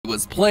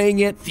was playing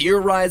it,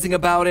 theorizing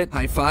about it,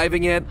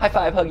 high-fiving it. High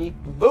five, Huggy.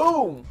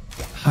 Boom!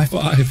 High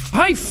five.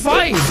 High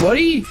five,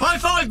 buddy! High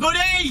five,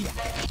 buddy!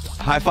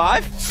 High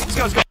five? Let's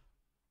go, let's go.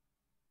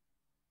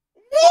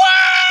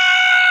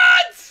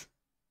 What?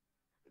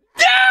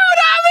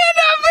 Dude, I'm in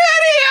the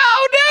video!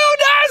 Dude,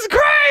 that's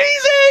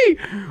crazy!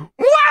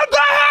 What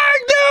the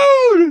heck,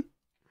 dude?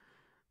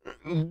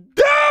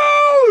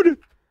 Dude!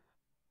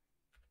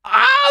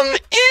 I'm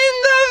in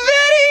the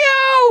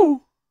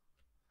video!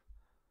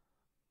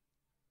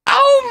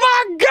 Oh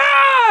my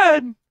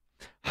god!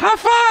 High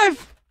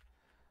five!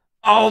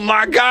 Oh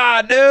my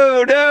god,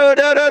 dude,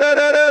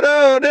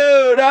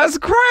 that's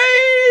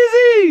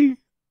crazy!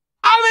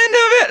 I'm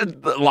into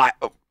it! Like,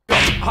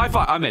 High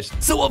five. I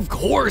missed. so of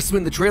course,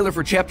 when the trailer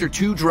for Chapter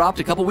 2 dropped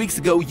a couple weeks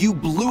ago, you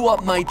blew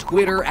up my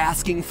Twitter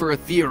asking for a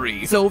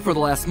theory. So for the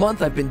last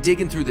month, I've been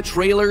digging through the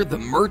trailer, the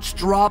merch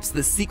drops,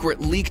 the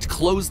secret leaked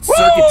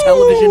closed-circuit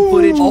television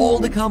footage, all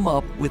to come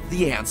up with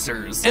the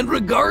answers. And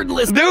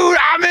regardless, dude,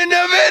 I'm in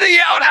the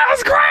video!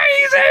 That's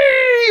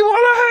crazy! What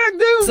the heck,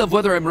 dude? Of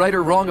whether I'm right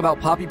or wrong about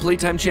Poppy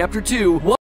Playtime Chapter 2,